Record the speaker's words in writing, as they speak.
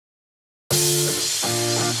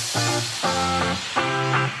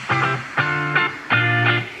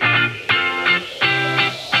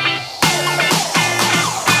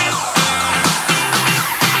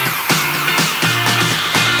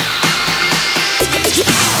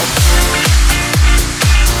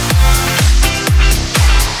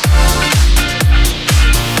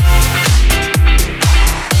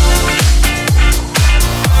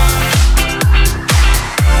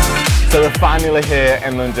finally here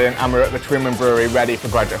in London and we're at the Twin Brewery ready for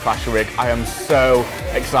Graduate Fashion Week. I am so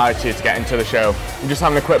excited to get into the show. I'm just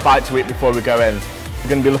having a quick bite to eat before we go in. We're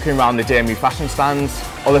going to be looking around the DMU fashion stands,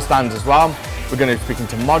 other stands as well. We're going to be speaking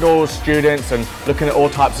to models, students and looking at all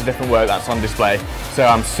types of different work that's on display. So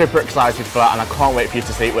I'm super excited for that and I can't wait for you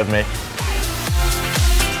to see it with me.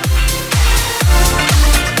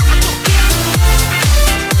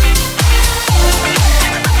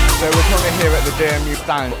 So we're currently here at the DMU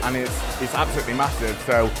stand and it's absolutely massive.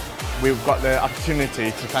 So we've got the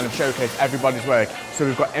opportunity to kind of showcase everybody's work. So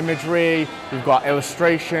we've got imagery, we've got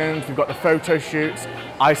illustrations, we've got the photo shoots.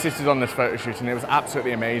 I assisted on this photo shoot and it was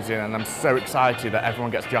absolutely amazing and I'm so excited that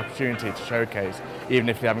everyone gets the opportunity to showcase, even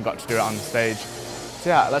if they haven't got to do it on the stage.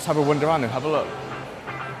 So yeah, let's have a wander around and have a look.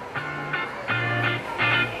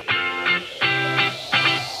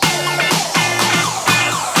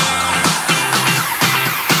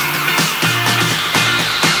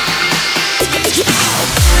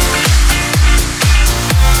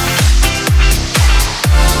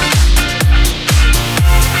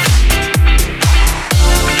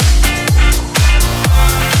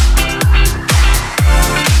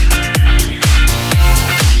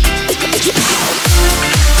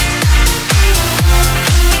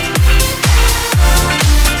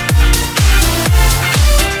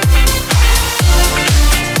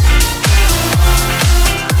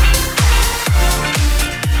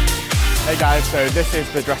 Hey guys, so this is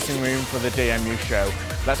the dressing room for the DMU show.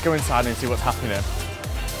 Let's go inside and see what's happening.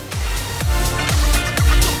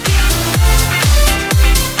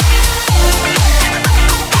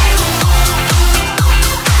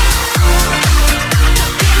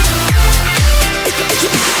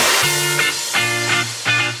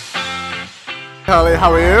 Carly,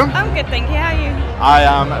 how are you? I'm good, thank you. How are you? I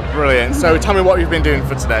am brilliant. So tell me what you've been doing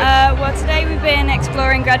for today. Well, today we've been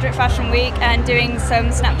exploring Graduate Fashion Week and doing some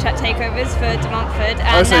Snapchat takeovers for Montfort.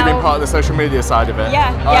 And so you've been part of the social media side of it?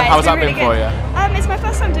 Yeah. How's that been for you? It's my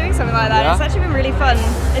first time doing something like that. Yeah? It's actually been really fun.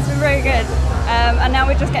 It's been very good. And now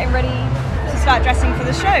we're just getting ready to start dressing for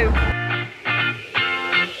the show.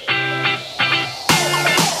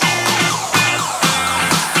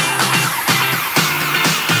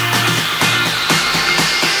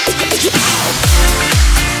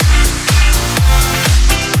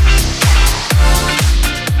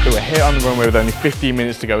 We're here on the runway with only 15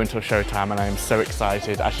 minutes to go until showtime and I am so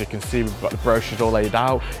excited. As you can see, we've got the brochures all laid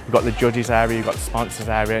out, you've got the judges area, you've got the sponsors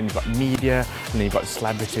area, and you've got media, and then you've got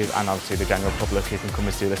celebrities and obviously the general public who can come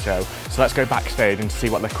and see the show. So let's go backstage and see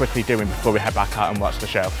what they're quickly doing before we head back out and watch the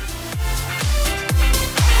show.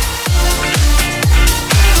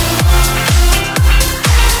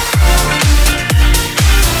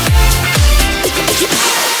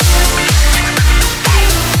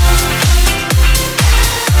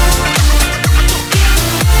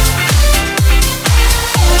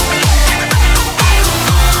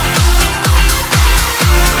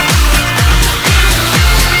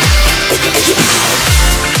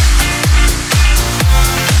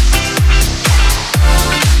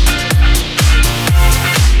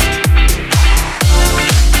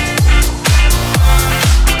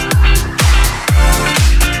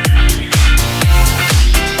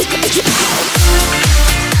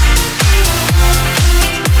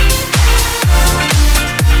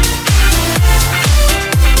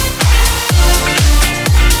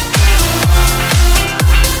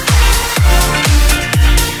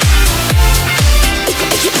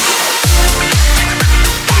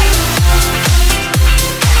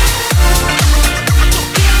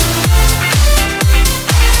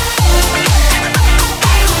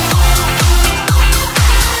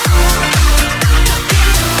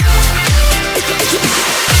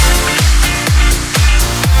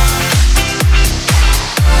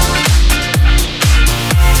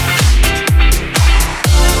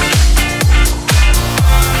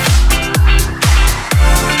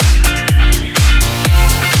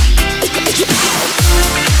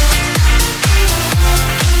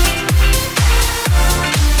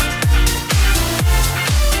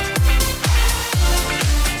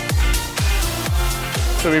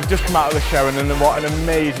 So we've just come out of the show and what an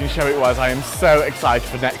amazing show it was. I am so excited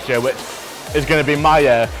for next year, which is going to be my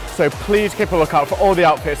year. So please keep a lookout for all the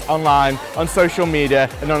outfits online, on social media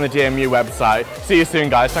and on the DMU website. See you soon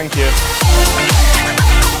guys, thank you.